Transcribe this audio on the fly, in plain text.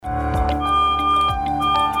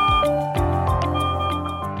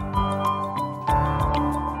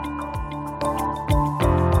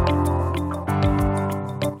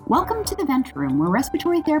to the Vent Room, where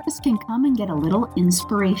respiratory therapists can come and get a little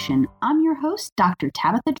inspiration. I'm your host, Dr.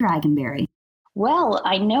 Tabitha Dragonberry. Well,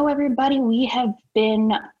 I know everybody, we have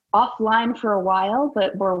been offline for a while,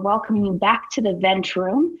 but we're welcoming you back to the Vent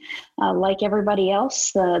Room. Like everybody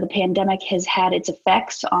else, the pandemic has had its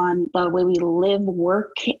effects on the way we live,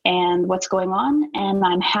 work, and what's going on. And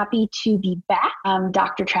I'm happy to be back. I'm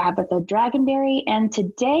Dr. Tabitha Dragonberry, and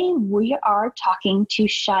today we are talking to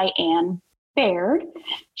Cheyenne Baird.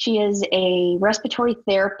 She is a respiratory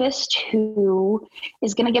therapist who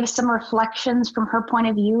is going to give us some reflections from her point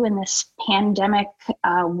of view in this pandemic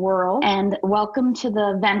world. And welcome to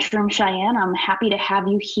the Vent Room, Cheyenne. I'm happy to have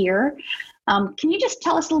you here. Can you just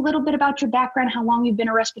tell us a little bit about your background, how long you've been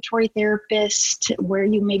a respiratory therapist, where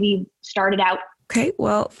you maybe started out? Okay,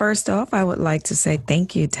 well, first off, I would like to say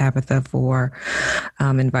thank you, Tabitha, for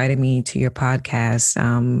inviting me to your podcast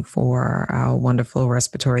for our wonderful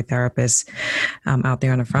respiratory therapists out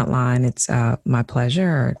there on the front line. It's my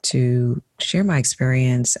pleasure to share my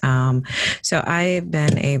experience. So I've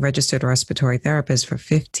been a registered respiratory therapist for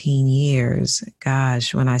 15 years.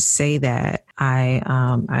 Gosh, when I say that,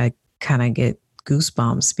 I kind of get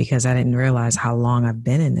goosebumps because I didn't realize how long I've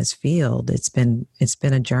been in this field. It's been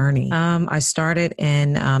a journey. I started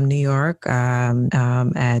in New York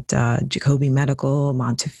at Jacobi Medical,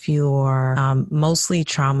 Montefiore, mostly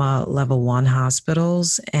trauma level 1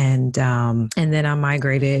 hospitals, and then I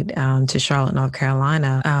migrated to Charlotte, North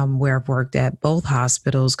Carolina, where I've worked at both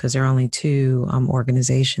hospitals because there are only 2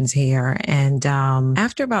 organizations here. And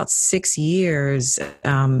after about 6 years,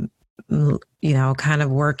 kind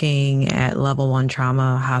of working at level 1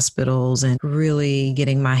 trauma hospitals and really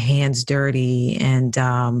getting my hands dirty and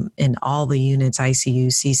in all the units, ICU,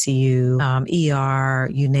 CCU, ER,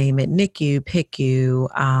 you name it, NICU, PICU.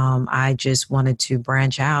 I just wanted to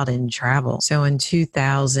branch out and travel. So in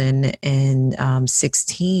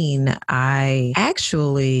 2016, I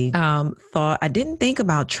actually thought, I didn't think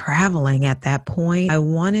about traveling at that point. I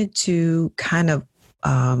wanted to kind of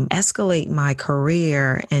escalate my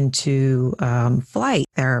career into flight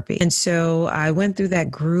therapy. And so I went through that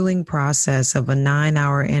grueling process of a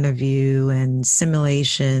 9-hour interview and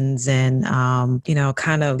simulations and,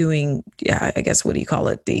 kind of doing, I guess, what do you call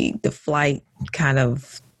it? The flight kind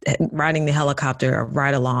of riding the helicopter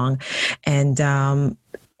right along.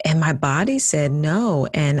 And my body said no.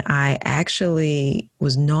 And I actually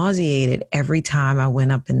was nauseated every time I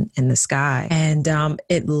went up in the sky. And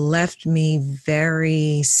it left me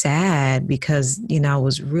very sad because, I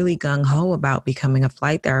was really gung-ho about becoming a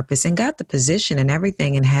flight therapist and got the position and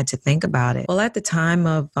everything and had to think about it. Well, at the time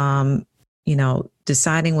of,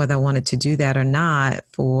 deciding whether I wanted to do that or not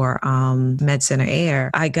for Med Center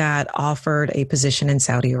Air, I got offered a position in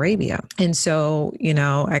Saudi Arabia. And so,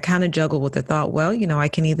 I kind of juggled with the thought, well, I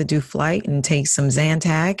can either do flight and take some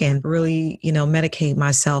Zantac and really, medicate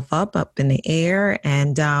myself up in the air.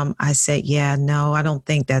 And I said, no, I don't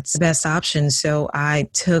think that's the best option. So I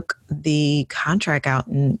took the contract out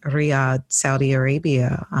in Riyadh, Saudi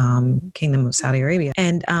Arabia, Kingdom of Saudi Arabia.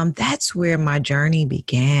 And that's where my journey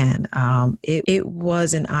began. It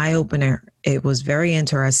was an eye-opener. It was very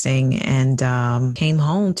interesting and came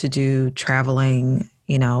home to do traveling,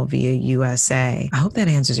 via USA. I hope that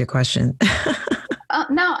answers your question.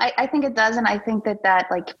 No, I think it does. And I think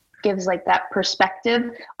that gives that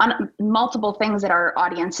perspective on multiple things that our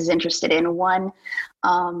audience is interested in. One,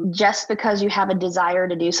 just because you have a desire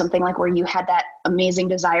to do something like where you had that amazing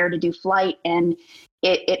desire to do flight and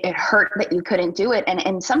it hurt that you couldn't do it.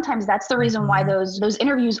 And sometimes that's the reason why those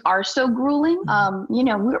interviews are so grueling.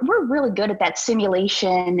 We're really good at that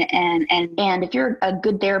simulation. And if you're a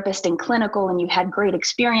good therapist in clinical and you had great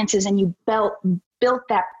experiences and you built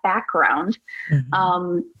that background,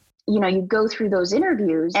 you go through those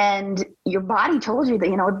interviews and your body told you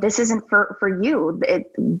that, this isn't for you.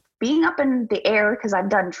 Being up in the air, because I've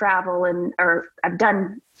done travel or I've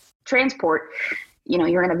done transport,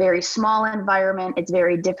 you're in a very small environment. It's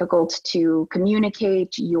very difficult to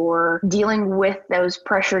communicate. You're dealing with those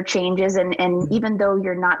pressure changes. And even though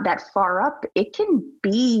you're not that far up, it can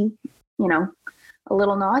be, a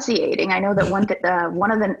little nauseating. I know that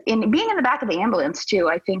being in the back of the ambulance too,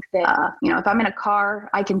 I think that, if I'm in a car,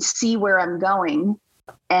 I can see where I'm going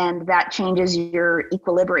and that changes your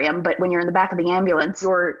equilibrium. But when you're in the back of the ambulance,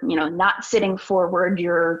 you're, not sitting forward,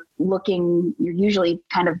 you're usually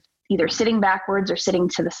kind of either sitting backwards or sitting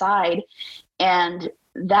to the side. And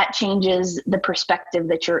that changes the perspective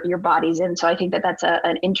that your body's in. So I think that that's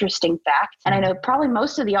an interesting fact. And I know probably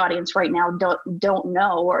most of the audience right now don't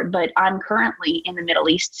know, but I'm currently in the Middle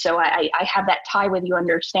East. So I have that tie with you,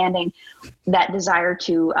 understanding that desire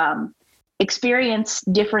to experience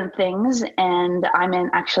different things. And I'm in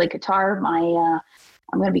actually Qatar.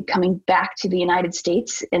 I'm going to be coming back to the United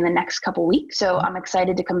States in the next couple weeks. So I'm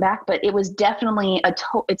excited to come back, but it was definitely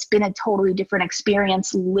it's been a totally different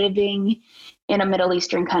experience living in a Middle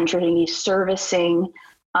Eastern country, servicing,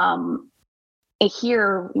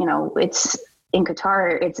 here, it's in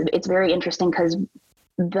Qatar. It's very interesting because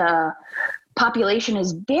the population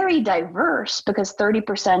is very diverse because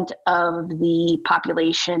 30% of the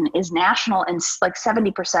population is national and like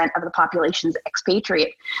 70% of the population is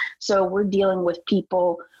expatriate. So we're dealing with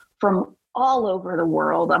people from all over the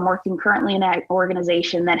world. I'm working currently in an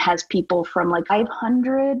organization that has people from like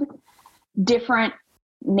 500 different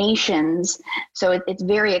nations. So it's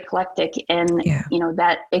very eclectic. And,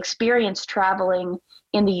 that experience traveling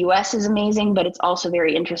in the U.S. is amazing, but it's also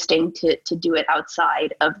very interesting to do it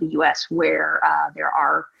outside of the U.S. where there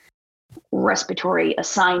are respiratory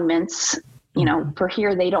assignments. For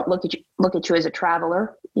here, they don't look at you as a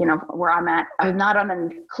traveler. Where I'm at, I'm not on a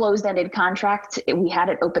closed-ended contract. We had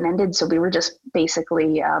it open-ended, so we were just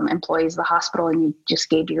basically employees of the hospital, and you just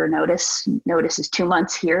gave your notice. Notice is 2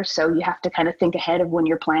 months here, so you have to kind of think ahead of when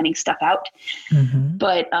you're planning stuff out. Mm-hmm.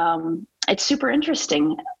 But it's super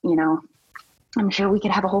interesting. I'm sure we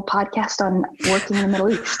could have a whole podcast on working in the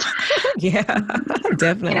Middle East. Yeah,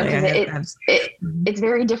 definitely. It's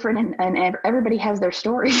very different, and everybody has their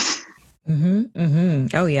stories. Mm-hmm,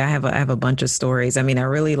 mm-hmm. Oh yeah, I have a bunch of stories. I mean, I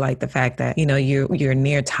really like the fact that you're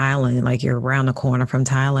near Thailand, like you're around the corner from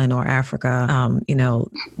Thailand or Africa.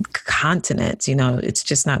 Continents. It's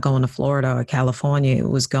just not going to Florida or California. It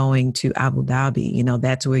was going to Abu Dhabi.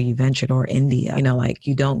 That's where you ventured, or India. Like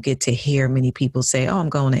you don't get to hear many people say, "Oh, I'm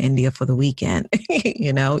going to India for the weekend."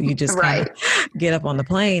 You just kind of get up on the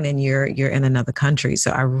plane and you're in another country.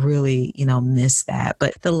 So I really miss that.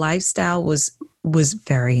 But the lifestyle was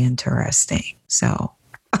very interesting. So,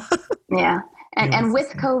 yeah. And with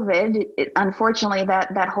COVID, unfortunately,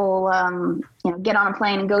 that whole, get on a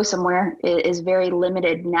plane and go somewhere is very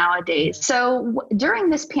limited nowadays. So during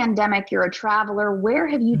this pandemic, you're a traveler. Where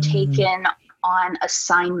have you taken on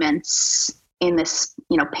assignments in this,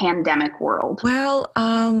 pandemic world? Well,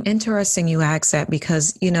 interesting you ask that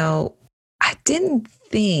because, I didn't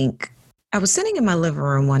think. I was sitting in my living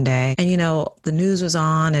room one day and, the news was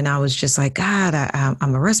on and I was just like, God,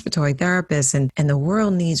 I'm a respiratory therapist and the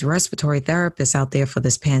world needs respiratory therapists out there for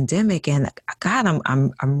this pandemic. And God,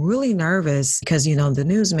 I'm really nervous because, the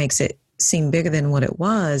news makes it seem bigger than what it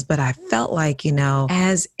was. But I felt like,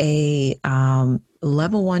 as a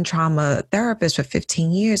level 1 trauma therapist for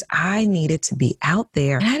 15 years, I needed to be out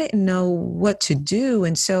there and I didn't know what to do.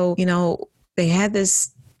 And so, they had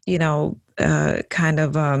this, kind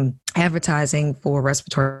of advertising for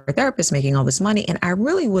respiratory therapists making all this money. And I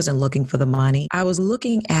really wasn't looking for the money. I was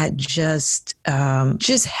looking at just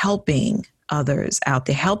helping others out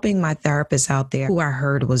there, helping my therapist out there who I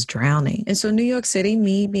heard was drowning. And so New York City,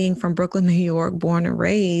 me being from Brooklyn, New York, born and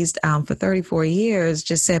raised for 34 years,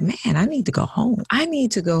 just said, man, I need to go home. I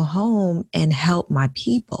need to go home and help my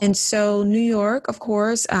people. And so New York, of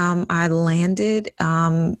course, I landed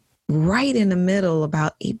right in the middle,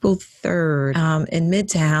 about April 3rd, in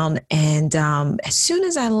Midtown. And as soon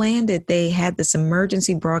as I landed, they had this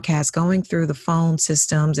emergency broadcast going through the phone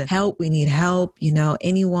systems and help. We need help.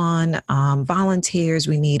 Anyone, volunteers,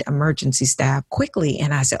 we need emergency staff quickly.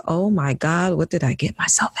 And I said, oh my God, what did I get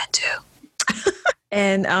myself into?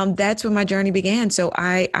 And that's where my journey began. So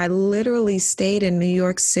I literally stayed in New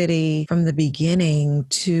York City from the beginning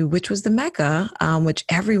which was the Mecca, which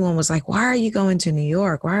everyone was like, why are you going to New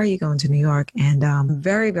York? Why are you going to New York? And I'm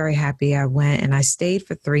very, very happy I went and I stayed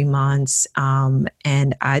for 3 months.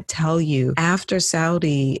 And I tell you, after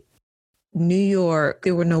Saudi, New York,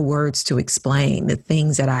 there were no words to explain the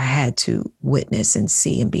things that I had to witness and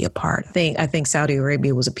see and be a part of. I think Saudi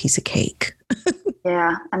Arabia was a piece of cake.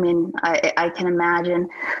 Yeah, I mean, I can imagine.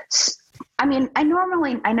 I mean, I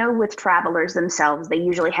know with travelers themselves, they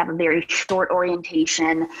usually have a very short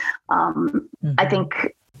orientation. I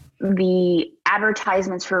think the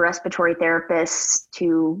advertisements for respiratory therapists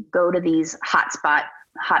to go to these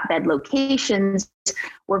hotbed locations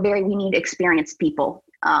were we need experienced people.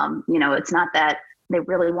 It's not that they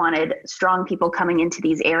really wanted strong people coming into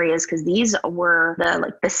these areas because these were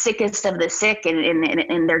the sickest of the sick,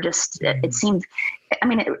 and they're just. It seemed, I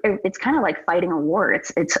mean, it's kind of like fighting a war.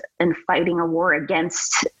 It's fighting a war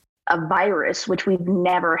against a virus which we've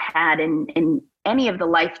never had in any of the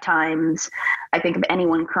lifetimes, I think, of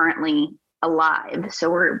anyone currently alive. So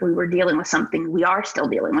we were dealing with something. We are still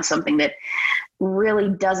dealing with something that really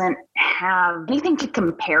doesn't have anything to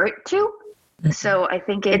compare it to. So I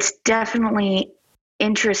think it's definitely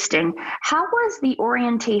Interesting. How was the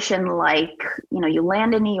orientation like? You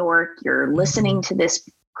land in New York, you're listening to this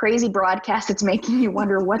crazy broadcast. It's making you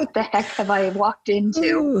wonder, what the heck have I walked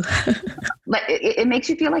into? But it makes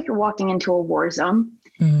you feel like you're walking into a war zone.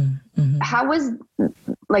 Mm-hmm. How was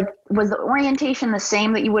the orientation the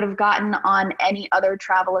same that you would have gotten on any other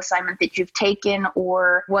travel assignment that you've taken,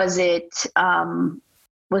 or was it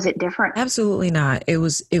different? Absolutely not. It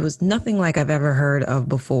was nothing like I've ever heard of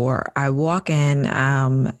before. I walk in,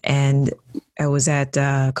 and I was at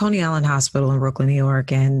Coney Island Hospital in Brooklyn, New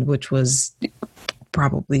York, and which was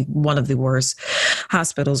probably one of the worst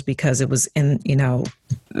hospitals because it was in the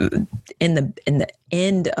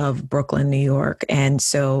end of Brooklyn, New York. And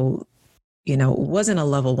so, it wasn't a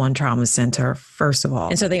level 1 trauma center, first of all.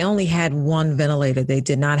 And so they only had one ventilator. They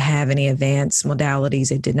did not have any advanced modalities.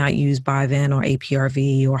 They did not use BiVent or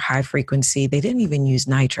APRV or high frequency. They didn't even use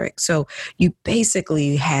nitric. So you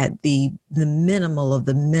basically had the minimal of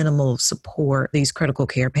the minimal support these critical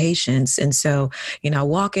care patients. And so, I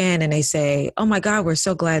walk in and they say, "Oh my God, we're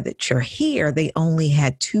so glad that you're here." They only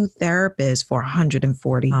had 2 therapists for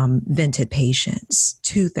 140 vented patients,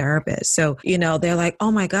 2 therapists. So, they're like,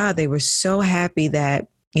 "Oh my God," they were so happy that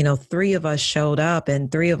 3 of us showed up,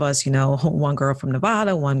 and 3 of us, one girl from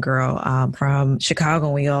Nevada, one girl from Chicago,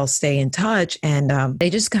 and we all stay in touch. And they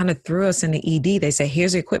just kind of threw us in the ED. They say,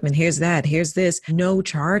 "Here's the equipment, here's that, here's this." No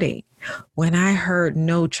charting. When I heard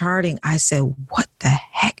no charting, I said, "What the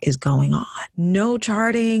heck is going on? No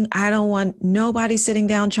charting. I don't want nobody sitting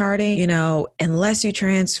down charting, unless you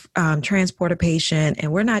transport a patient,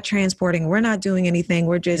 and we're not transporting, we're not doing anything.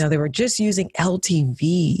 We're just, they were just using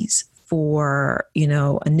LTVs for,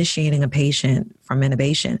 initiating a patient from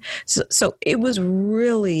intubation." So it was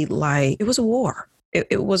really like, it was a war.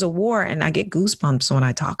 It was a war. And I get goosebumps when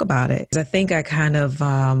I talk about it. I think I kind of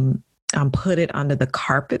put it under the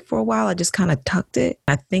carpet for a while. I just kind of tucked it.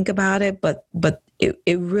 I think about it, but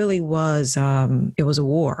it really was, it was a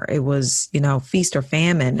war. It was, feast or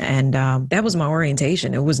famine. And that was my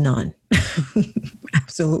orientation. It was none.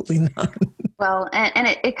 Absolutely none. Well, and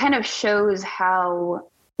it kind of shows how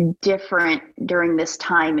different during this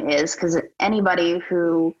time is, because anybody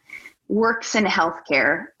who works in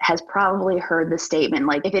healthcare has probably heard the statement,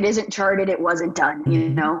 like, if it isn't charted, it wasn't done,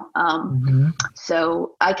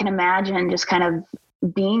 So I can imagine just kind of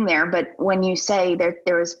being there. But when you say there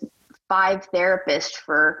was 5 therapists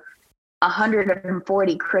for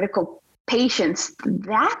 140 critical patients,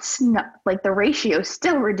 that's not, like, the ratio is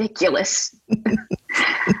still ridiculous.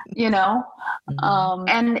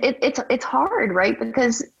 And it's hard, right?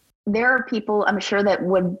 Because there are people, I'm sure, that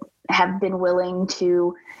would have been willing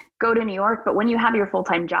to go to New York, but when you have your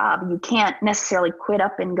full-time job, you can't necessarily quit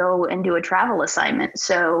up and go and do a travel assignment.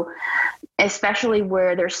 So especially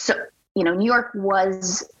where there's New York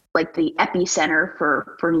was like the epicenter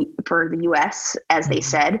for the US, as they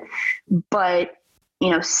said, but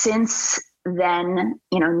since then,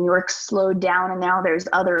 New York slowed down, and now there's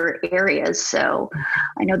other areas. So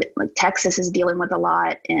I know that, like, Texas is dealing with a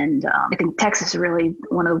lot. And I think Texas is really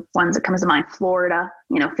one of the ones that comes to mind. Florida,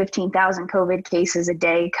 15,000 COVID cases a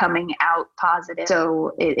day coming out positive.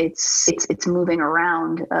 So it's moving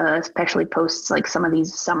around, especially post like some of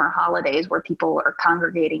these summer holidays where people are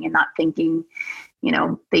congregating and not thinking,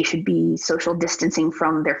 they should be social distancing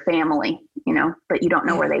from their family, but you don't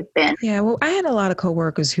know where they've been. Yeah. Well, I had a lot of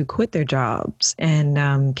coworkers who quit their jobs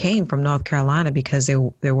and came from North Carolina because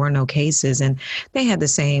there were no cases, and they had the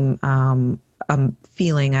same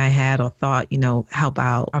feeling I had, or thought, help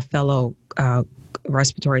out our fellow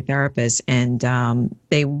respiratory therapists, and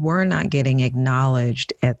they were not getting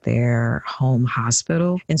acknowledged at their home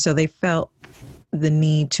hospital. And so they felt the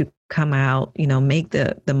need to come out, make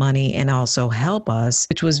the money and also help us,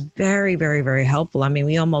 which was very, very, very helpful. I mean,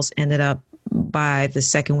 we almost ended up, by the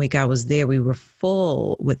second week I was there, we were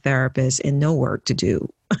full with therapists and no work to do,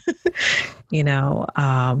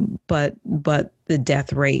 but the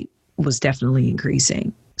death rate was definitely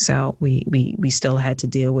increasing. So we still had to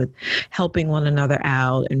deal with helping one another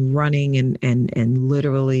out and running and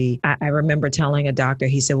literally, I remember telling a doctor,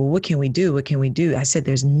 he said, "Well, what can we do? What can we do?" I said,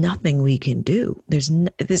 "There's nothing we can do. There's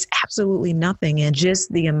absolutely nothing." And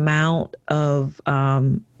just the amount of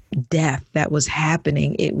death that was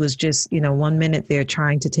happening, it was just, 1 minute they're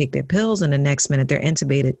trying to take their pills and the next minute they're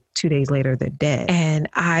intubated. 2 days later, they're dead. And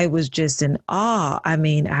I was just in awe. I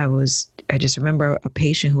mean, I just remember a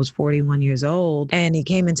patient who was 41 years old, and he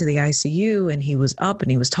came into the ICU and he was up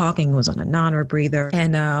and he was talking, was on a non-rebreather.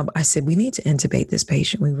 And I said, "We need to intubate this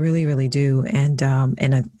patient. We really, really do." And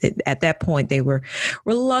at that point, they were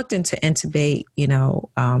reluctant to intubate,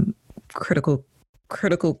 critical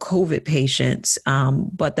critical COVID patients,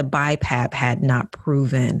 but the BiPAP had not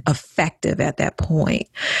proven effective at that point.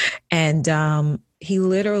 And he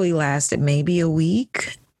literally lasted maybe a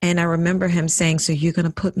week. And I remember him saying, "So you're going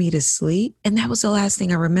to put me to sleep?" And that was the last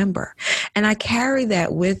thing I remember. And I carry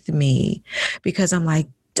that with me because I'm like,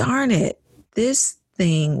 darn it, this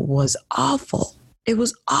thing was awful. It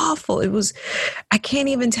was awful. I can't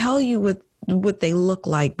even tell you what they look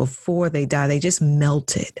like before they die. They just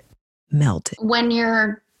melted. When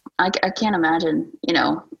I can't imagine,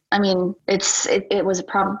 I mean, it was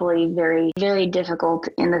probably very, very difficult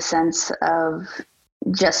in the sense of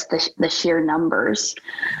just the sheer numbers.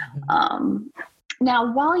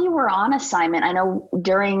 Now, while you were on assignment, I know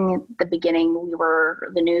during the beginning,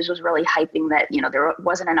 the news was really hyping that, there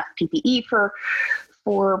wasn't enough PPE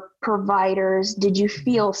for providers. Did you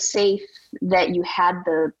feel safe that you had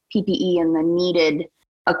the PPE and the needed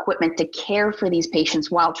equipment to care for these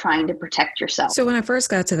patients while trying to protect yourself? So when I first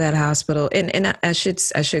got to that hospital, and I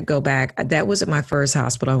should go back, that wasn't my first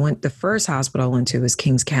hospital. The first hospital I went to was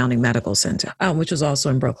Kings County Medical Center, which was also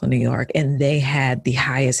in Brooklyn, New York. And they had the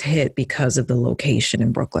highest hit because of the location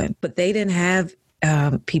in Brooklyn, but they didn't have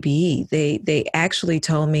PPE. They actually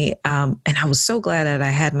told me, and I was so glad that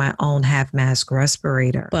I had my own half mask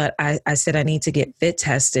respirator, but I said, I need to get fit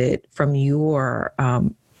tested from your,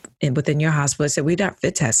 and within your hospital. I said, we're not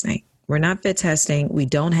fit testing. We're not fit testing. We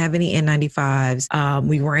don't have any N95s.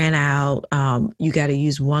 We ran out. You got to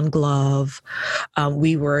use one glove.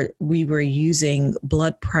 We were using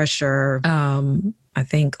blood pressure, I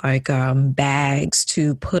think bags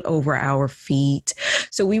to put over our feet.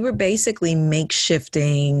 So we were basically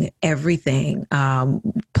makeshifting everything,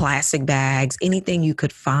 plastic bags, anything you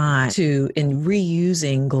could find and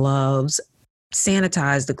reusing gloves.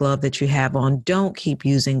 Sanitize the glove that you have on. Don't keep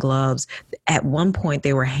using gloves. At one point,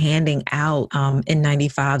 they were handing out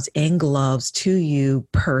N95s and gloves to you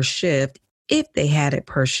per shift, if they had it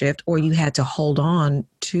per shift, or you had to hold on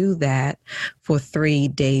to that for 3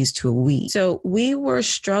 days to a week. So we were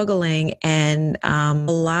struggling, and a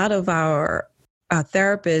lot of our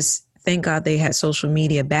therapists, thank God they had social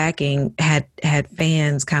media backing, had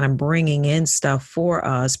fans kind of bringing in stuff for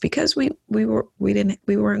us because we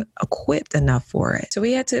weren't equipped enough for it. So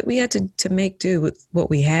we had to make do with what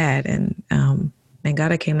we had, and thank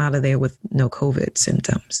God I came out of there with no COVID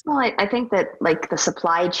symptoms. Well, I think that the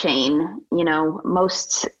supply chain,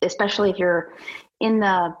 most, especially if you're in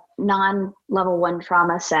the non-level 1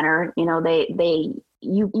 trauma center, you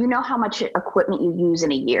know how much equipment you use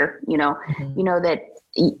in a year, Mm-hmm. You know that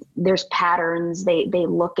there's patterns. They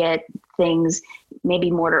look at things,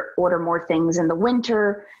 maybe order more things in the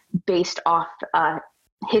winter based off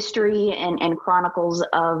history and chronicles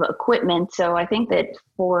of equipment. So I think that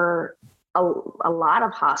for a lot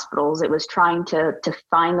of hospitals, it was trying to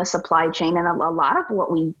find the supply chain, and a lot of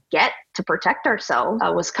what we get to protect ourselves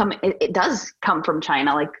it does come from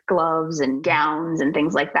China, like gloves and gowns and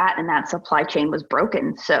things like that, and that supply chain was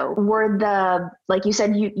broken. So like you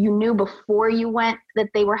said, you knew before you went that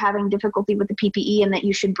they were having difficulty with the PPE and that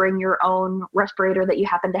you should bring your own respirator that you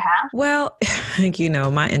happen to have? Well,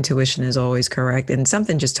 my intuition is always correct, and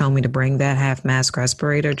something just told me to bring that half mask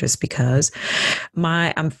respirator just because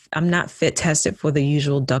I'm not fit tested for the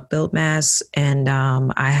usual duck-billed masks, and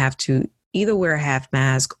I have to either wear a half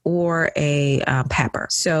mask or a PAPR.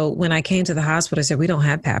 So when I came to the hospital, I said, we don't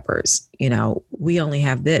have PAPRs. We only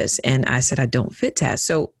have this. And I said, I don't fit test.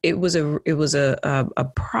 So it was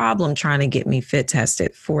a problem trying to get me fit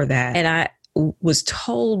tested for that. And I was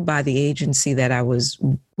told by the agency that I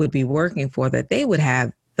would be working for that they would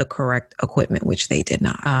have the correct equipment, which they did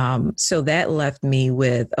not. So that left me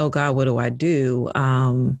with, oh God, what do I do?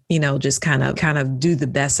 Just kind of do the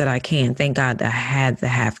best that I can. Thank God that I had the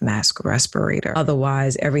half mask respirator.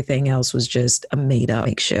 Otherwise, everything else was just a made up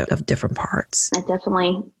makeshift of different parts. It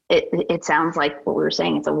definitely, it sounds like what we were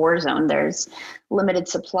saying. It's a war zone. There's limited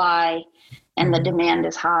supply, and the demand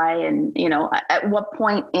is high. And, at what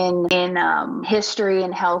point in history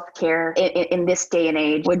and healthcare in this day and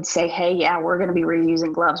age would say, hey, yeah, we're going to be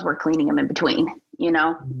reusing gloves. We're cleaning them in between.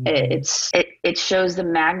 It shows the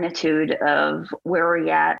magnitude of where we're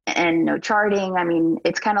at, and no charting. I mean,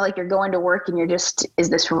 it's kind of like you're going to work and you're just,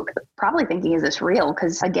 probably thinking, is this real?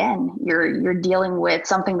 Because again, you're dealing with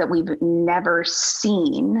something that we've never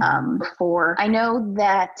seen before. I know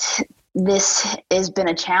that this has been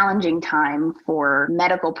a challenging time for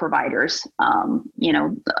medical providers.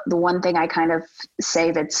 The one thing I kind of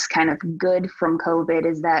say that's kind of good from COVID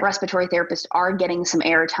is that respiratory therapists are getting some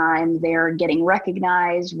airtime. They're getting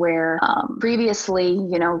recognized where previously,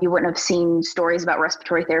 you wouldn't have seen stories about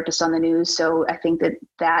respiratory therapists on the news. So I think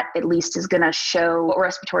that at least is going to show what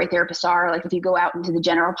respiratory therapists are. Like if you go out into the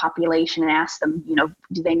general population and ask them,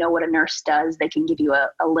 do they know what a nurse does? They can give you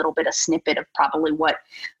a little bit of snippet of probably what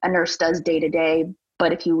a nurse does day to day.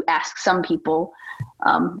 But if you ask some people,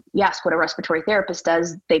 you ask what a respiratory therapist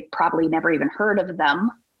does, they probably never even heard of them.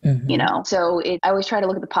 Mm-hmm. So I always try to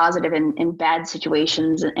look at the positive in bad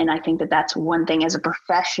situations. And I think that's one thing as a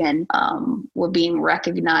profession, we're being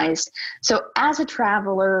recognized. So as a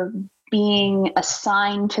traveler, being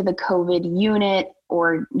assigned to the COVID unit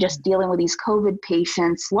or just dealing with these COVID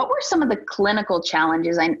patients, what were some of the clinical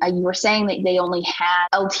challenges? You were saying that they only had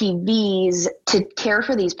LTVs to care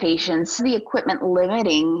for these patients. The equipment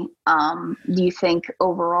limiting, do you think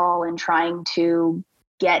overall in trying to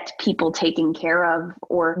get people taken care of,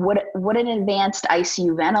 or would an advanced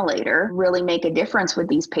ICU ventilator really make a difference with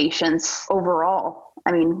these patients overall?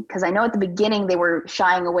 I mean, because I know at the beginning they were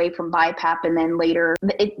shying away from BiPAP, and then later,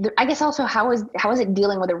 I guess also how is it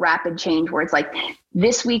dealing with a rapid change where it's like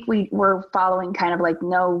this week we were following kind of like,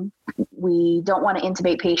 no, we don't want to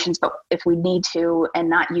intubate patients, but if we need to, and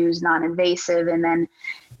not use non-invasive, and then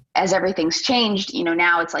as everything's changed,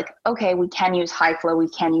 now it's like, okay, we can use high flow, we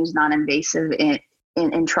can use non-invasive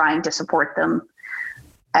in trying to support them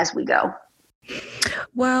as we go.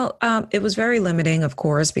 Well, it was very limiting, of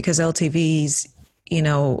course, because LTVs,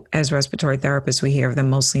 as respiratory therapists, we hear of them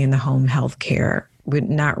mostly in the home health care, but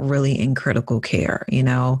not really in critical care,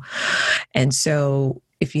 And so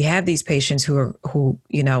if you have these patients who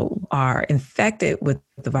are infected with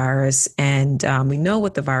the virus, and we know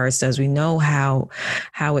what the virus does, we know how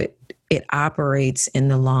it operates in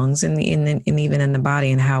the lungs and even in the body,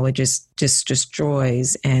 and how it just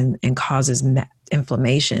destroys and causes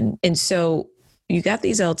inflammation. And so you got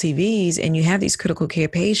these LTVs and you have these critical care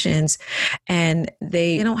patients, and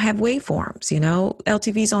they don't have waveforms,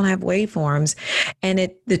 LTVs don't have waveforms,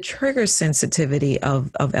 and the trigger sensitivity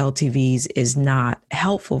of LTVs is not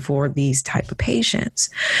helpful for these type of patients.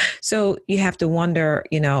 So you have to wonder,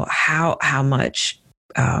 how much,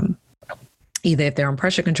 either if they're on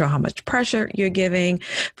pressure control, how much pressure you're giving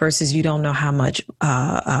versus you don't know how much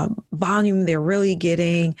volume they're really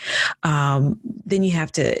getting. Then you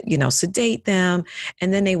have to, sedate them.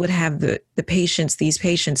 And then they would have these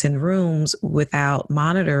patients in rooms without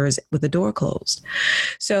monitors with the door closed.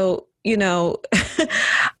 So, you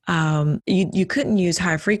couldn't use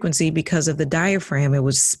high frequency because of the diaphragm. It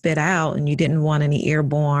would spit out, and you didn't want any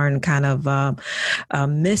airborne kind of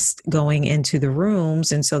mist going into the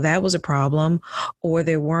rooms. And so that was a problem. Or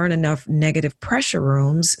there weren't enough negative pressure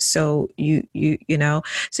rooms. So you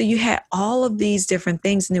had all of these different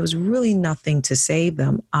things, and there was really nothing to save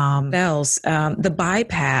them. The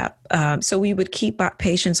BiPAP. So we would keep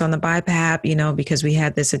patients on the BiPAP, because we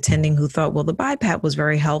had this attending who thought, well, the BiPAP was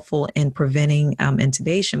very helpful in preventing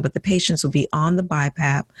intubation, but the patients will be on the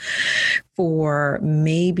BiPAP for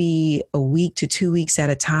maybe a week to 2 weeks at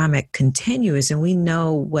a time at continuous. And we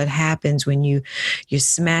know what happens when you're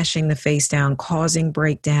smashing the face down, causing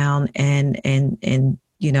breakdown and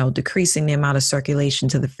decreasing the amount of circulation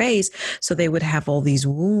to the face. So they would have all these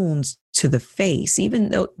wounds to the face,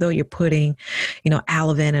 even though you're putting,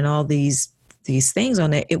 Alavin and all these things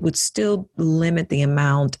on it, it would still limit the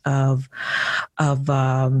amount of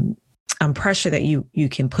pressure that you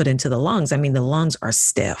can put into the lungs. I mean, the lungs are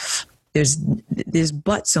stiff. There's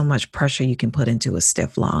but so much pressure you can put into a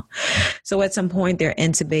stiff lung. So at some point they're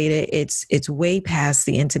intubated. It's way past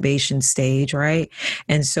the intubation stage, right?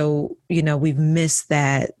 And so, we've missed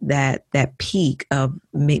that peak of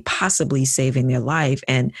possibly saving their life.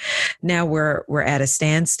 And now we're at a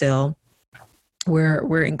standstill.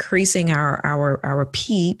 We're increasing our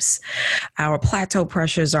PEEPs. Our plateau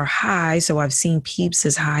pressures are high. So I've seen PEEPs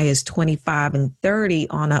as high as 25 and 30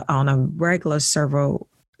 on a regular servo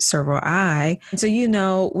eye. And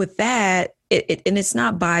so, with that, and it's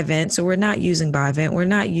not bivent. So we're not using bivent. We're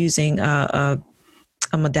not using a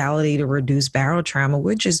modality to reduce barrel trauma.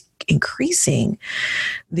 We're just increasing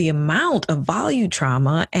the amount of volume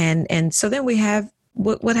trauma. And so then we have,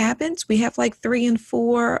 what happens? We have like 3 and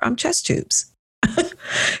 4 chest tubes.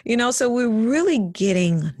 So we're really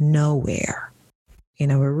getting nowhere.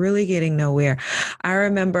 We're really getting nowhere. I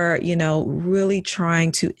remember, really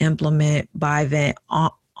trying to implement bivent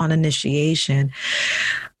on initiation.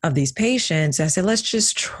 of these patients, I said, let's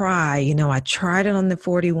just try. I tried it on the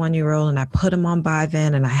 41-year-old and I put him on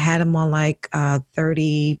Biven and I had him on like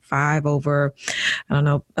 35 over,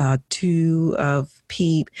 2 of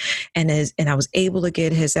PEEP. And I was able to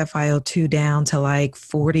get his FiO2 down to like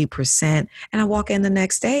 40%. And I walk in the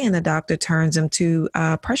next day and the doctor turns him to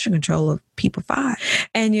pressure control of PEEP of 5.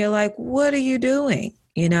 And you're like, what are you doing?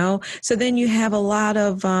 So then you have a lot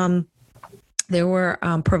of, there were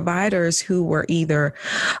providers who were either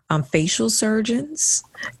facial surgeons,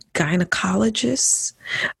 gynecologists,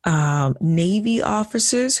 Navy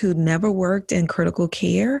officers who never worked in critical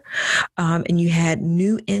care, and you had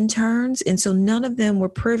new interns. And so none of them were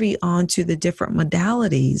privy onto the different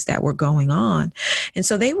modalities that were going on. And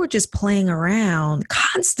so they were just playing around,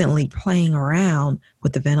 constantly playing around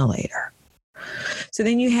with the ventilator. So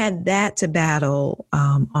then you had that to battle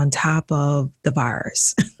on top of the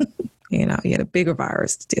virus. You had a bigger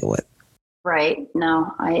virus to deal with. Right.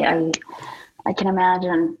 No, I can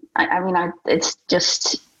imagine.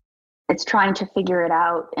 It's trying to figure it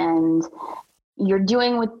out, and you're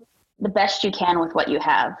doing with the best you can with what you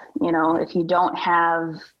have. If you don't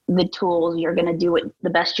have the tools, you're going to do it the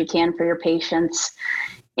best you can for your patients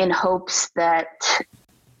in hopes that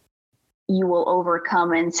you will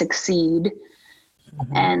overcome and succeed.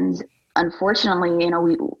 Mm-hmm. And unfortunately,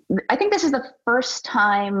 I think this is the first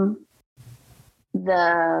time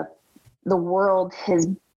the world has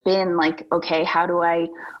been like, okay, how do I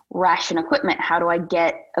ration equipment? How do I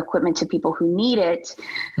get equipment to people who need it?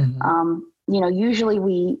 Mm-hmm. Usually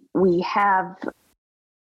we have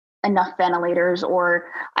enough ventilators, or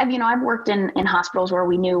I've worked in hospitals where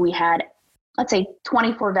we knew we had, let's say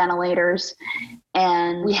 24 ventilators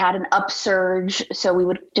and we had an upsurge. So we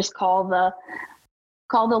would just call the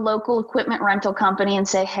local equipment rental company and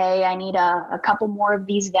say, hey, I need a couple more of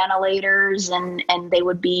these ventilators, and they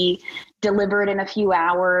would be delivered in a few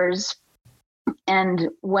hours. And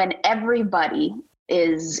when everybody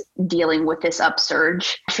is dealing with this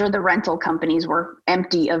upsurge, I'm sure the rental companies were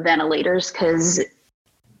empty of ventilators because,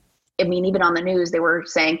 even on the news, they were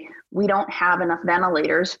saying, we don't have enough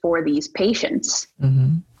ventilators for these patients.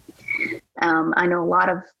 Mm-hmm. I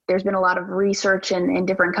know there's been a lot of research in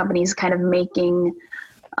different companies kind of making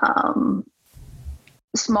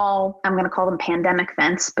small, I'm going to call them pandemic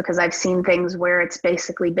vents, because I've seen things where it's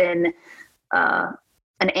basically been an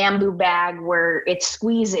ambu bag where it's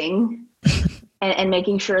squeezing and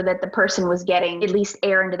making sure that the person was getting at least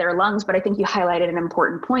air into their lungs. But I think you highlighted an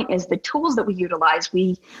important point, is the tools that we utilize.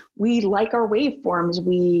 We like our waveforms.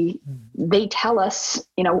 They tell us,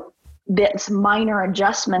 this minor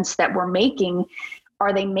adjustments that we're making,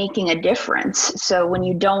 are they making a difference? So when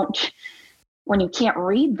you can't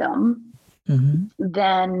read them, mm-hmm.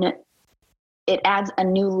 then it adds a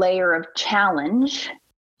new layer of challenge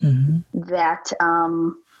mm-hmm. that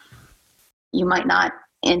you might not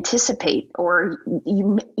anticipate, or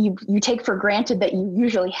you take for granted that you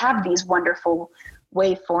usually have these wonderful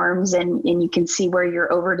waveforms, and you can see where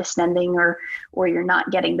you're over descending or you're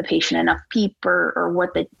not getting the patient enough PEEP, or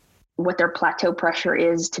what their plateau pressure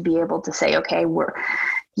is to be able to say, okay,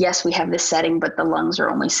 yes, we have this setting, but the lungs are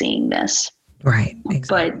only seeing this. Right.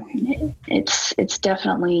 Exactly. But it's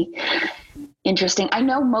definitely interesting. I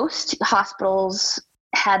know most hospitals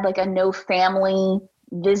had like a no family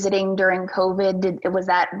visiting during COVID. Was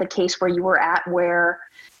that the case where you were at, where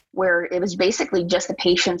it was basically just the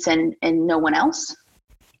patients and no one else?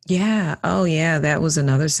 Yeah. Oh, yeah. That was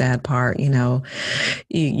another sad part.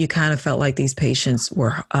 You kind of felt like these patients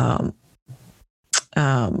were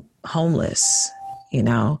homeless.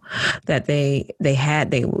 That they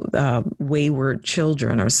had wayward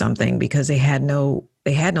children or something, because they had no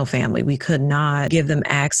family. We could not give them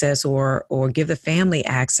access or give the family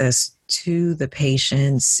access to the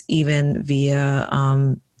patients, even via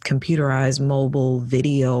computerized mobile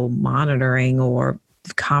video monitoring or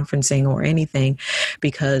conferencing or anything,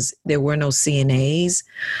 because there were no CNAs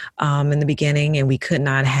in the beginning, and we could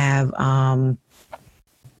not have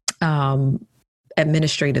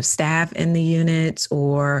administrative staff in the units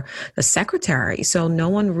or the secretary. So no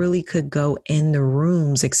one really could go in the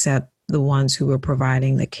rooms except the ones who were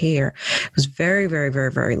providing the care. It was very, very,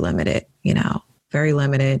 very, very limited, very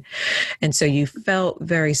limited. And so you felt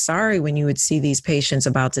very sorry when you would see these patients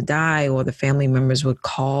about to die, or the family members would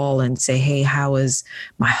call and say, hey, how is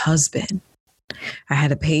my husband? I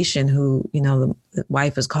had a patient who, the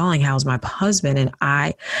wife was calling, how's my husband? And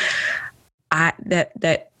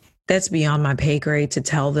that's beyond my pay grade to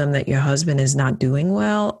tell them that your husband is not doing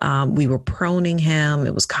well. We were proning him.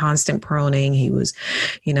 It was constant proning. He was,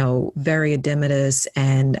 very edematous,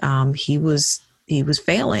 and he was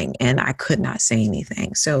failing, and I could not say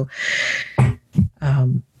anything. So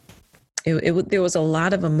there was a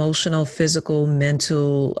lot of emotional, physical,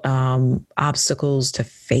 mental obstacles to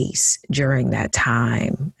face during that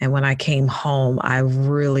time. And when I came home, I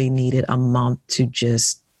really needed a month to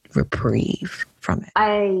just reprieve from it.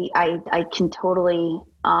 I can totally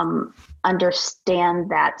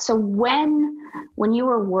understand that. So when you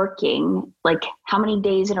were working, like how many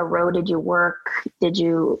days in a row did you work? Did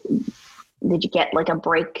you get like a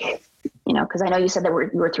break? You know, because I know you said that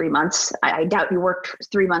you were 3 months. I doubt you worked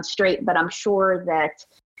 3 months straight, but I'm sure that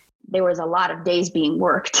there was a lot of days being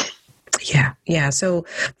worked. Yeah. So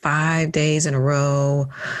 5 days in a row,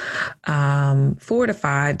 4 to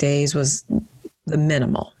 5 days was the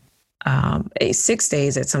minimal. 6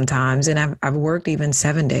 days at some times, and I've worked even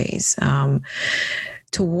 7 days.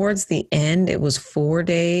 Towards the end, it was 4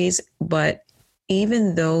 days, but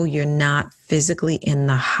even though you're not physically in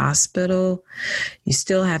the hospital, you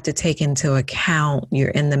still have to take into account you're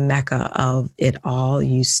in the mecca of it all.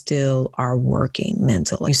 You still are working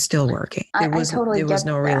mentally. You're still working. There was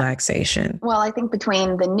no relaxation. Well, I think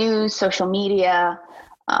between the news, social media,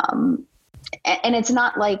 and it's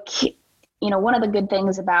not like, one of the good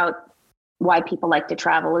things about why people like to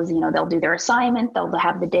travel is, they'll do their assignment, they'll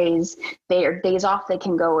have the days off, they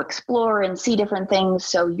can go explore and see different things.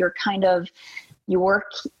 So you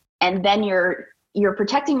work, and then you're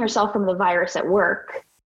protecting yourself from the virus at work.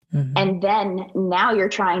 Mm-hmm. And then now you're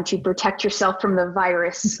trying to protect yourself from the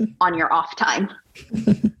virus on your off time.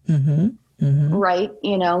 Mm-hmm. Mm-hmm. Right.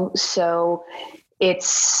 So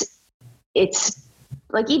it's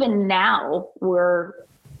like, even now where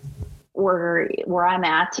I'm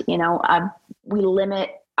at, we limit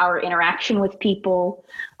our interaction with people.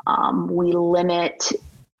 We limit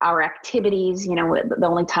our activities. The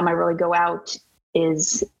only time I really go out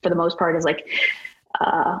is, for the most part, is like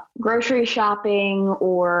grocery shopping,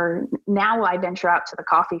 or now I venture out to the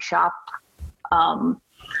coffee shop on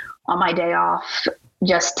my day off,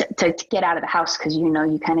 just to get out of the house, because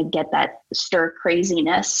you kind of get that stir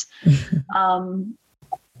craziness.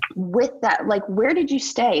 With that, like, where did you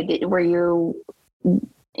stay? Were you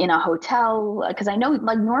in a hotel? Because I know,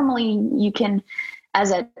 like, normally you can,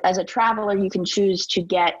 as a traveler, you can choose to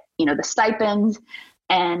get the stipend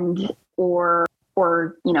or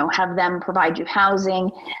have them provide you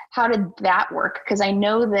housing. How did that work? Because I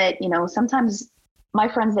know that, sometimes my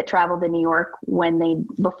friends that traveled to New York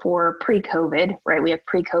before pre-COVID, right? We have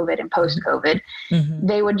pre-COVID and post-COVID. Mm-hmm.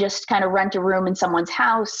 They would just kind of rent a room in someone's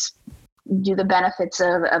house, do the benefits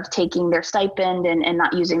of taking their stipend and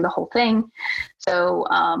not using the whole thing. So,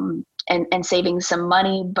 and saving some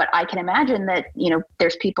money. But I can imagine that,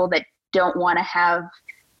 there's people that don't want to have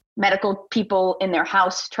medical people in their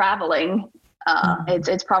house traveling.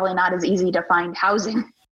 It's probably not as easy to find housing.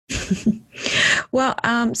 Well,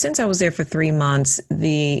 since I was there for 3 months,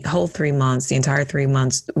 the entire 3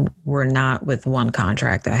 months were not with one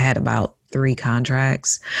contract. I had about 3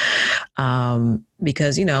 contracts,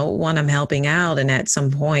 because, one, I'm helping out, and at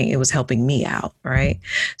some point it was helping me out. Right.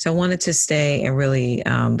 So I wanted to stay and really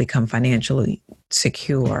become financially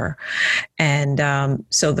secure. And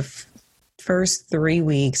so the first 3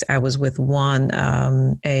 weeks I was with one,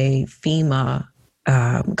 a FEMA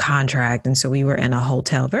contract. And so we were in a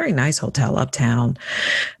hotel, very nice hotel, uptown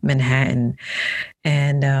Manhattan,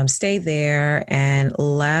 and stayed there and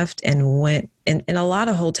left and went in a lot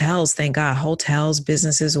of hotels. Thank God, hotels,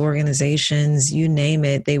 businesses, organizations, you name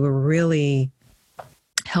it. They were really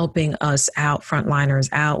helping us out, frontliners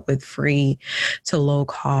out, with free to low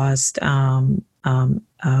cost,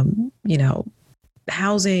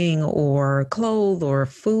 housing or clothes or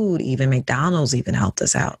food. Even McDonald's even helped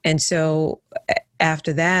us out. And so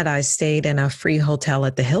after that, I stayed in a free hotel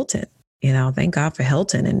at the Hilton. Thank God for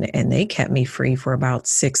Hilton. And they kept me free for about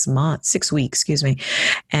 6 weeks,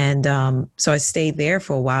 And so I stayed there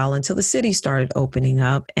for a while until the city started opening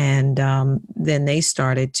up. And then they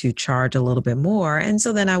started to charge a little bit more. And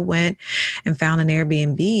so then I went and found an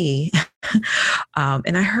Airbnb.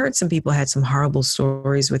 And I heard some people had some horrible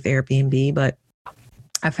stories with Airbnb, but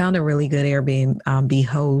I found a really good Airbnb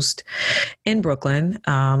host in Brooklyn.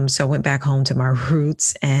 So I went back home to my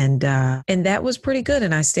roots, and that was pretty good.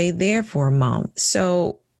 And I stayed there for a month.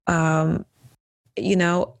 So, I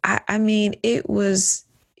mean, there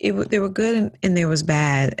were good and there was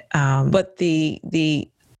bad. But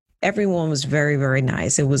everyone was very, very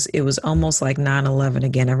nice. It was almost like 9/11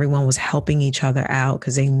 again. Everyone was helping each other out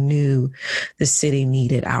because they knew the city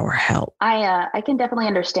needed our help. I can definitely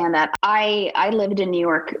understand that. I lived in New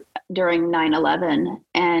York during 9/11.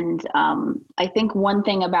 And I think one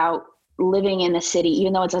thing about living in the city,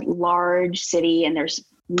 even though it's a large city and there's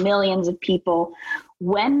millions of people,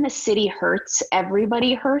 when the city hurts,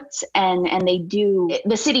 everybody hurts, and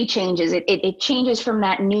the city changes. It changes from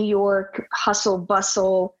that New York hustle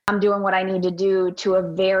bustle, I'm doing what I need to do, to a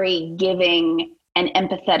very giving and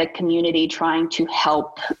empathetic community trying to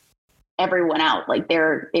help everyone out. Like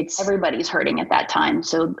everybody's hurting at that time.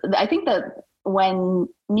 So I think that when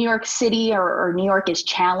New York City or New York is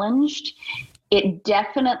challenged, it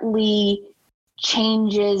definitely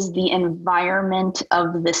changes the environment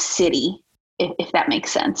of the city, if that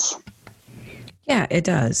makes sense. Yeah, it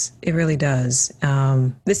does. It really does.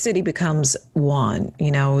 The city becomes one,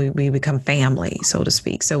 we become family, so to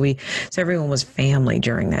speak. So everyone was family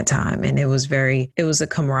during that time. And it was a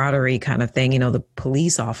camaraderie kind of thing. The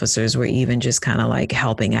police officers were even just kind of like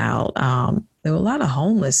helping out. There were a lot of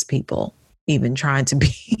homeless people even trying to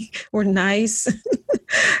were nice,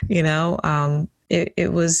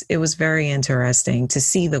 It was very interesting to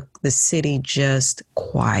see the city just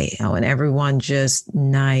quiet, and everyone just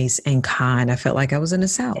nice and kind. I felt like I was in the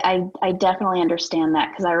South. I definitely understand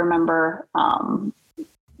that, because I remember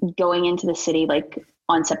going into the city like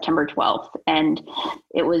on September 12th, and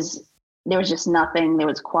there was just nothing. There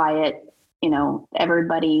was quiet.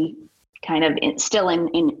 Everybody kind of still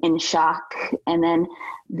in shock, and then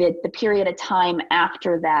the period of time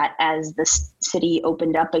after that, as the city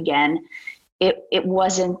opened up again. It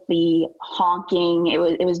wasn't the honking. It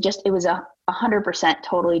was a 100%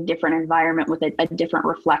 totally different environment with a different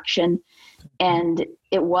reflection. And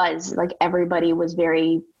it was like everybody was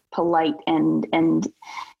very polite and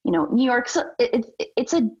New York's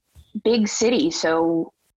it's a big city.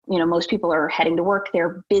 So, most people are heading to work.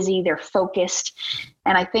 They're busy, they're focused.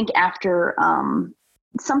 And I think after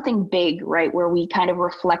something big, right, where we kind of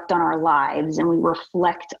reflect on our lives and we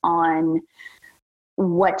reflect on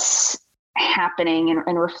what's happening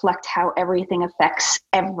and reflect how everything affects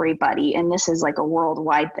everybody. And this is like a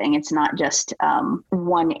worldwide thing. It's not just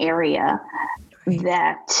one area, right,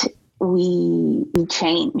 that we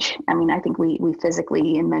change. I mean, I think we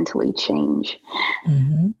physically and mentally change.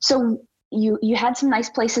 Mm-hmm. So you had some nice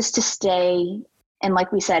places to stay. And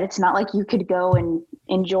like we said, it's not like you could go and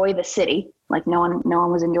enjoy the city. Like no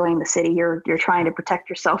one was enjoying the city. You're trying to protect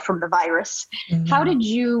yourself from the virus. Mm-hmm. How did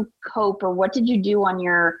you cope, or what did you do on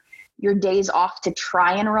your days off to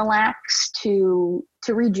try and relax, to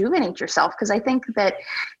rejuvenate yourself? Because I think that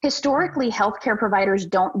historically healthcare providers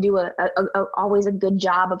don't do always a good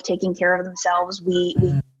job of taking care of themselves. We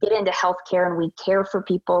get into healthcare and we care for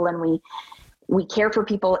people, and we care for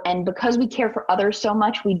people. And because we care for others so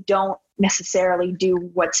much, we don't necessarily do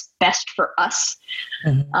what's best for us.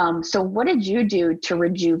 Mm-hmm. So what did you do to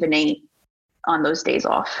rejuvenate on those days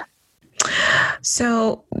off?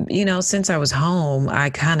 So, since I was home,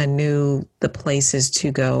 I kind of knew the places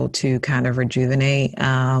to go to kind of rejuvenate.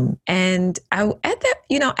 And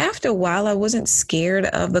after a while, I wasn't scared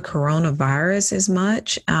of the coronavirus as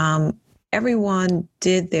much. Everyone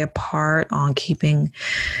did their part on keeping,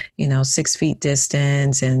 6 feet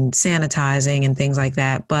distance and sanitizing and things like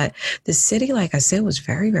that. But the city, like I said, was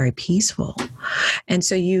very, very peaceful. And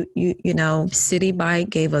so City Bike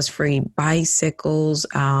gave us free bicycles.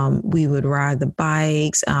 We would ride the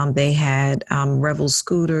bikes. They had Revel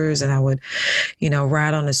scooters, and I would,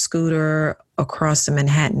 ride on a scooter across the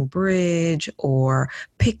Manhattan Bridge, or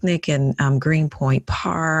picnic in Greenpoint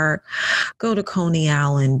Park, go to Coney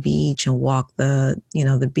Island Beach and walk the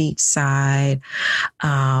beach side.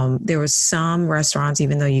 There were some restaurants,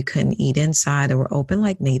 even though you couldn't eat inside, that were open,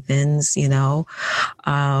 like Nathan's,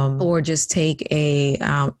 or just take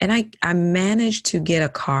and I managed to get a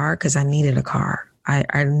car because I needed a car.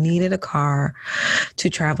 I needed a car to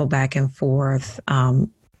travel back and forth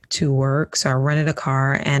to work. So I rented a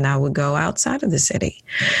car and I would go outside of the city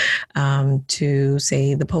to,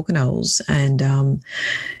 say, the Poconos. And, and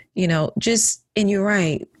you're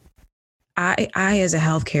right. I, as a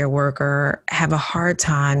healthcare worker, have a hard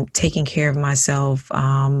time taking care of myself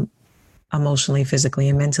emotionally, physically,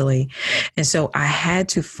 and mentally. And so I had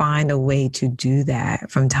to find a way to do that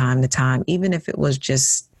from time to time, even if it was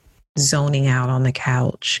just zoning out on the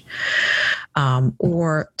couch,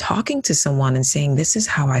 or talking to someone and saying, this is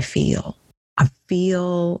how I feel. I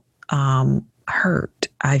feel hurt.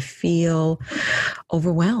 I feel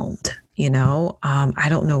overwhelmed. I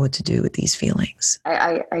don't know what to do with these feelings.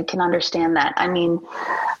 I can understand that. I mean,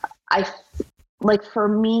 for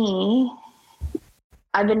me,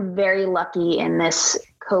 I've been very lucky in this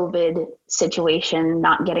COVID situation,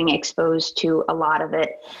 not getting exposed to a lot of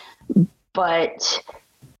it. But,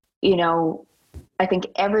 I think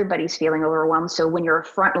everybody's feeling overwhelmed. So when you're a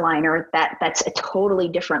frontliner, that's a totally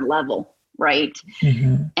different level, right?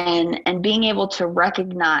 Mm-hmm. And being able to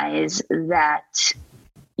recognize that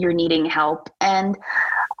you're needing help. And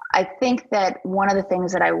I think that one of the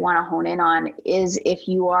things that I want to hone in on is if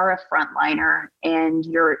you are a frontliner and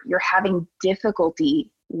you're having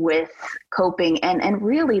difficulty with coping, and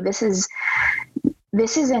really this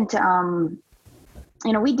isn't,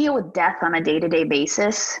 we deal with death on a day-to-day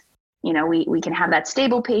basis. We can have that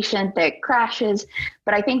stable patient that crashes,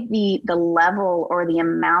 but I think the level or the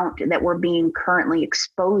amount that we're being currently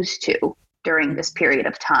exposed to during this period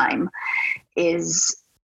of time is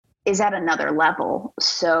at another level.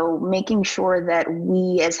 So making sure that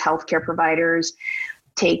we as healthcare providers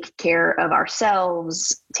take care of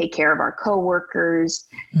ourselves, take care of our coworkers,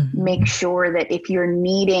 make sure that if you're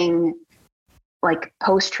needing like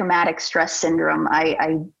post-traumatic stress syndrome,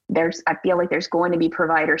 I feel like there's going to be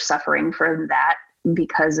providers suffering from that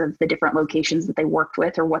because of the different locations that they worked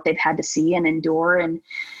with or what they've had to see and endure.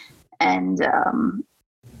 And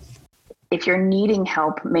if you're needing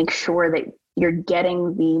help, make sure that you're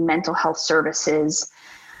getting the mental health services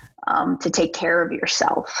to take care of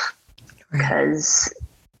yourself, because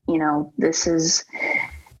this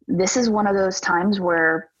is one of those times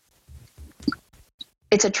where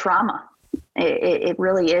it's a trauma. It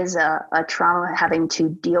really is a trauma having to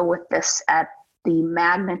deal with this at the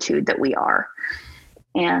magnitude that we are.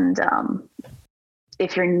 And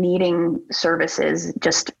if you're needing services,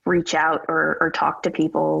 just reach out or talk to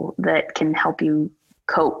people that can help you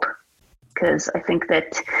cope. Because I think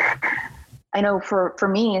that, I know for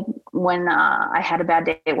me, when I had a bad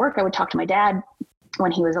day at work, I would talk to my dad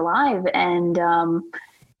when he was alive, and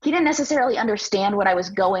he didn't necessarily understand what I was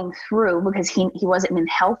going through because he wasn't in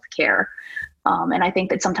healthcare. And I think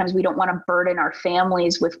that sometimes we don't want to burden our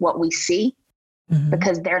families with what we see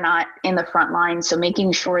because they're not in the front line. So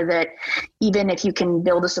making sure that even if you can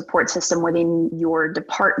build a support system within your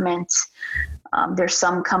department, there's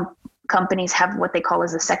some companies have what they call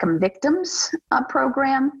as a second victims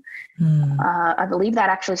program. I believe that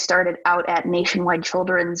actually started out at Nationwide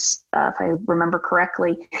Children's, if I remember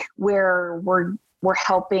correctly, where we're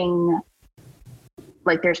helping,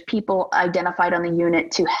 like there's people identified on the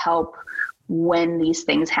unit to help when these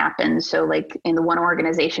things happen. So like in the one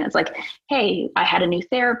organization, it's like, hey, I had a new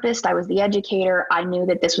therapist. I was the educator. I knew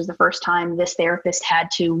that this was the first time this therapist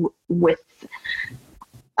had to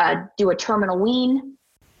do a terminal wean.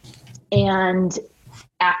 And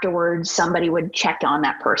afterwards, somebody would check on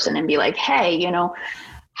that person and be like, hey,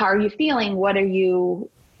 how are you feeling? Are you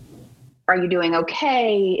doing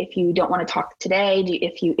okay? If you don't want to talk today,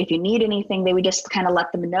 if you need anything, they would just kind of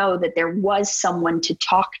let them know that there was someone to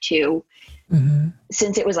talk to,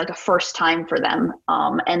 since it was like a first time for them.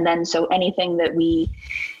 And then, so anything that we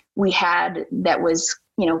had that was,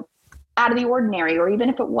 out of the ordinary, or even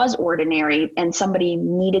if it was ordinary and somebody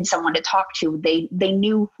needed someone to talk to, they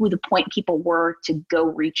knew who the point people were to go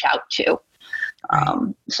reach out to.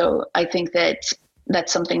 So I think that's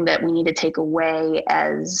something that we need to take away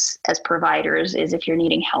as providers, is if you're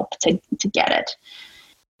needing help to get it.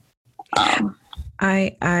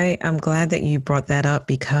 I'm glad that you brought that up,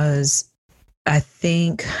 because I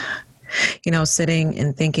think, sitting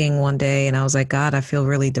and thinking one day, and I was like, God, I feel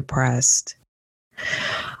really depressed.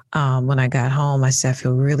 When I got home, I said, I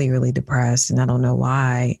feel really, really depressed, and I don't know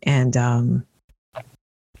why. And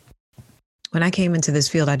when I came into this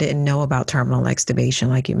field, I didn't know about terminal extubation,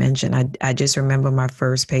 like you mentioned. I just remember my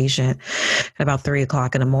first patient at about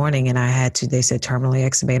 3:00 in the morning, and they said terminally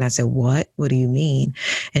extubate. And I said, what? What do you mean?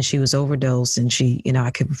 And she was overdosed, and she,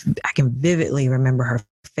 I can vividly remember her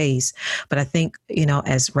face. But I think,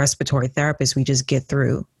 as respiratory therapists, we just get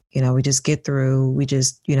through. We just get through, we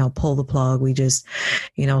just, pull the plug. We just,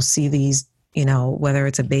 see these, whether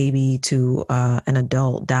it's a baby to an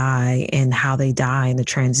adult die, and how they die in the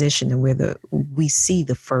transition, and we see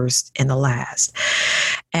the first and the last.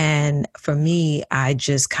 And for me, I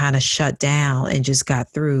just kind of shut down and just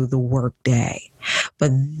got through the work day.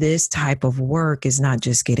 But this type of work is not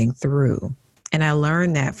just getting through. And I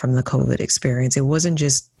learned that from the COVID experience. It wasn't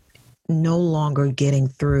just no longer getting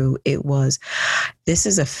through. It was, this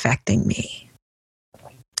is affecting me.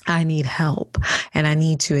 I need help. And I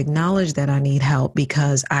need to acknowledge that I need help,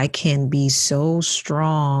 because I can be so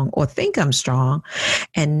strong, or think I'm strong,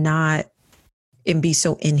 and be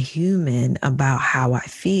so inhuman about how I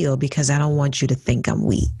feel, because I don't want you to think I'm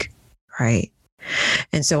weak. Right.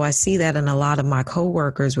 And so I see that in a lot of my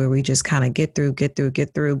coworkers, where we just kind of get through,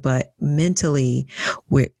 but mentally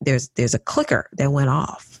there's a clicker that went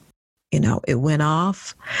off. It went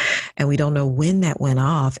off, and we don't know when that went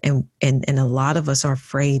off. And a lot of us are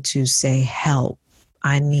afraid to say, help.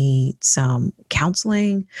 I need some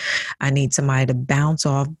counseling. I need somebody to bounce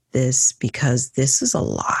off this, because this is a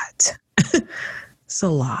lot. It's a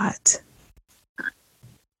lot.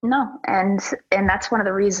 No. And that's one of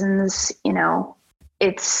the reasons,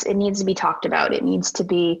 it needs to be talked about. It needs to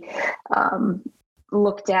be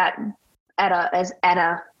looked at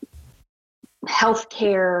a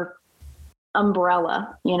healthcare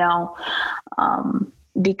umbrella,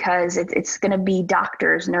 because it's going to be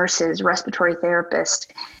doctors, nurses, respiratory therapists,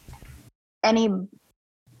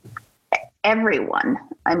 everyone.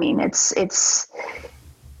 I mean, it's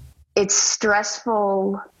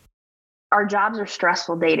stressful. Our jobs are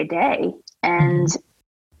stressful day to day. And,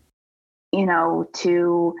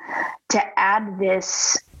 to add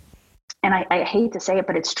this, and I hate to say it,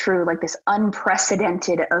 but it's true, like this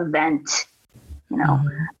unprecedented event,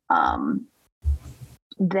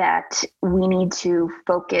 that we need to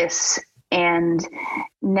focus. And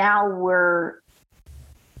now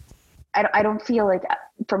I don't feel like,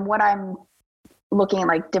 from what I'm looking at,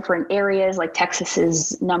 like different areas, like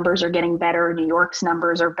Texas's numbers are getting better. New York's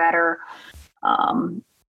numbers are better.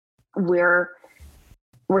 We're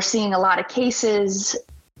seeing a lot of cases,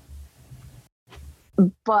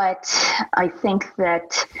 but I think the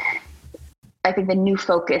new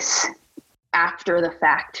focus after the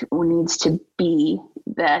fact needs to be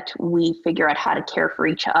that we figure out how to care for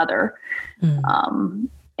each other, and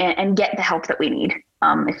get the help that we need.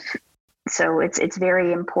 So it's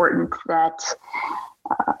very important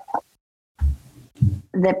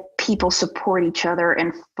that people support each other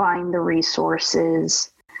and find the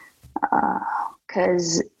resources,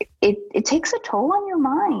 because it takes a toll on your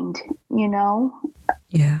mind,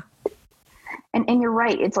 Yeah. And you're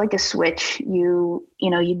right. It's like a switch. You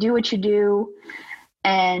do what you do,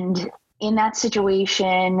 and in that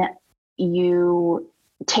situation, you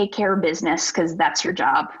take care of business because that's your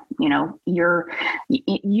job. You're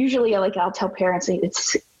usually, like, I'll tell parents,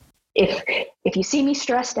 it's if you see me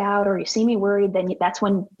stressed out or you see me worried, then that's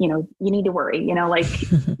when you need to worry. Like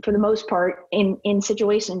for the most part, in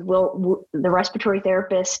situations, the respiratory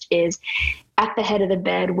therapist is at the head of the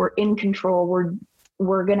bed. We're in control.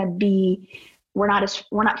 We're not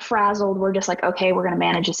frazzled. We're just like, okay, we're going to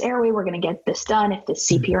manage this airway. We're going to get this done. If the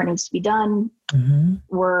CPR needs to be done,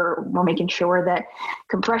 we're making sure that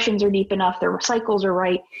compressions are deep enough, the cycles are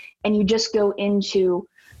right. And you just go into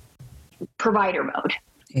provider mode,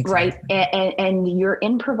 right? And you're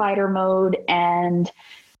in provider mode, and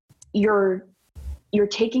you're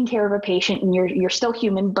taking care of a patient, and you're still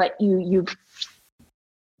human, but you've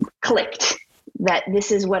clicked that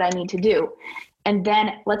this is what I need to do. And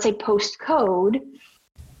then let's say post code,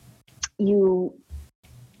 you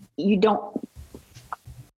don't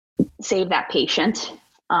save that patient,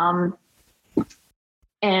 and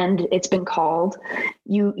it's been called.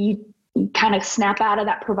 You kind of snap out of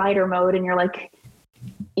that provider mode, and you're like,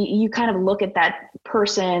 you kind of look at that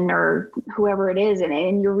person or whoever it is,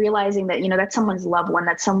 and you're realizing that that's someone's loved one,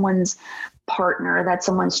 that's someone's partner, that's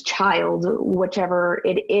someone's child, whichever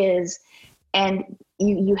it is, and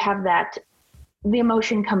you have that. The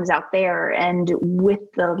emotion comes out there, and with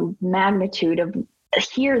the magnitude of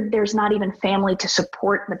here, there's not even family to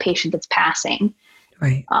support the patient that's passing.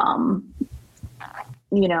 Right.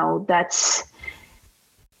 That's,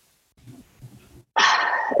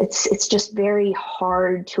 it's just very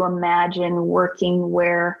hard to imagine working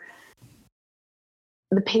where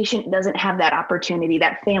the patient doesn't have that opportunity.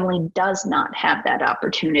 That family does not have that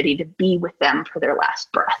opportunity to be with them for their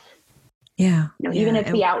last breath. Yeah. Even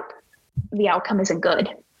if the outcome isn't good.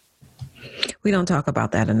 We don't talk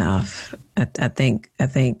about that enough. I think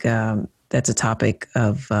that's a topic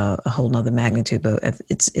of a whole nother magnitude, but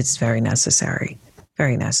it's very necessary.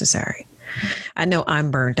 Very necessary. I know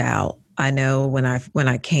I'm burnt out. I know when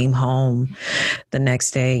I came home the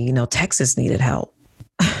next day, Texas needed help.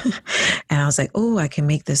 And I was like, oh, I can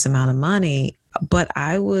make this amount of money. But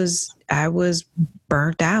I was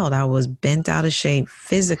burnt out. I was bent out of shape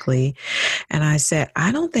physically. And I said,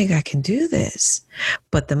 I don't think I can do this.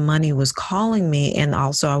 But the money was calling me. And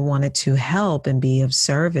also I wanted to help and be of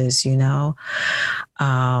service,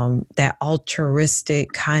 that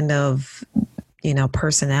altruistic kind of,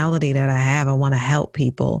 personality that I have. I want to help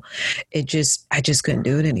people. I just couldn't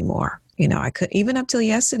do it anymore. I could, even up till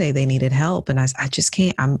yesterday, they needed help. And I just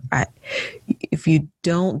can't, if you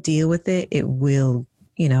don't deal with it, it will,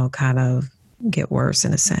 kind of get worse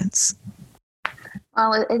in a sense.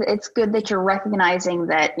 Well, it's good that you're recognizing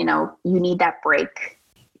that, you need that break,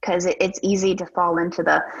 because it's easy to fall into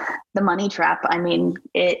the money trap. I mean,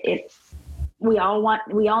 we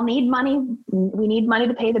all need money. We need money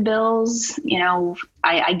to pay the bills.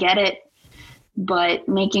 I get it, but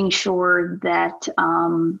making sure that,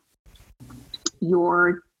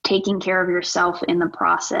 you're taking care of yourself in the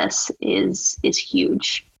process is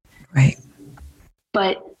huge. Right.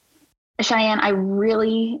 But Cheyenne, I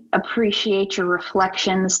really appreciate your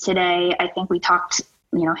reflections today. I think we talked,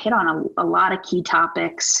 hit on a lot of key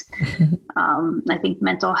topics. I think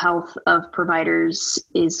mental health of providers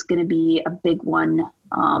is going to be a big one,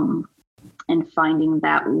 and finding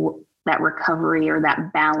that recovery or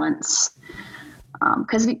that balance.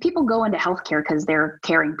 Because people go into healthcare because they're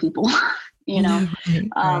caring people,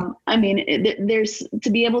 Right. I mean, there's to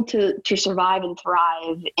be able to survive and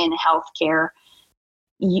thrive in healthcare,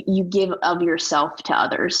 you give of yourself to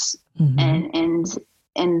others, and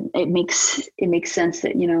it makes sense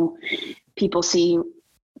that, people see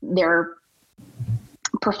their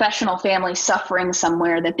professional family suffering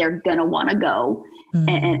somewhere that they're going to want to go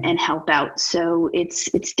and help out. So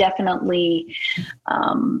it's definitely,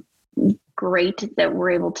 great that we're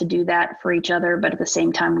able to do that for each other, but at the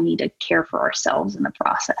same time, we need to care for ourselves in the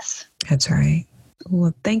process. That's right.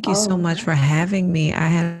 Well, thank you so much for having me. I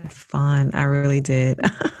had fun. I really did.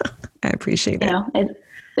 I appreciate it.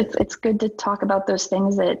 It's good to talk about those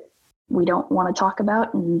things that we don't want to talk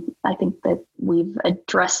about. And I think that we've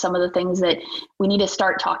addressed some of the things that we need to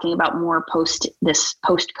start talking about more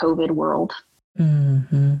post-COVID world.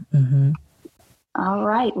 All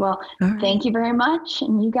right. Well, Thank you very much.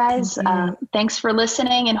 And you guys, thanks for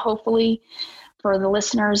listening. And hopefully for the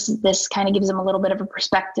listeners, this kind of gives them a little bit of a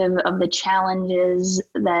perspective of the challenges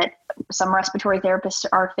that some respiratory therapists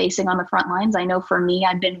are facing on the front lines. I know for me,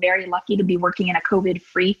 I've been very lucky to be working in a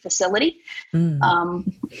COVID-free facility. And,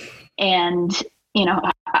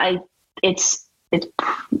 it's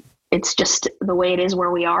just the way it is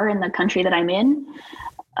where we are in the country that I'm in.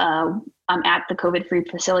 I'm at the COVID-free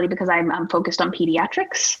facility because I'm focused on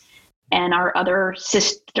pediatrics, and our other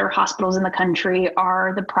sister hospitals in the country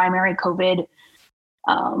are the primary COVID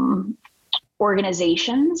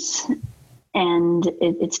organizations. And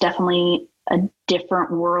it's definitely a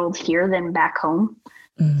different world here than back home.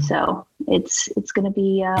 So it's going to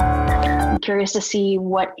be, I'm curious to see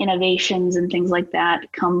what innovations and things like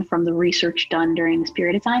that come from the research done during this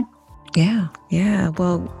period of time. Yeah.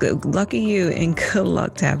 Well, lucky you, and good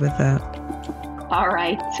luck, Tabitha. All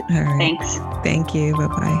right. All right. Thanks. Thank you.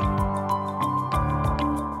 Bye-bye.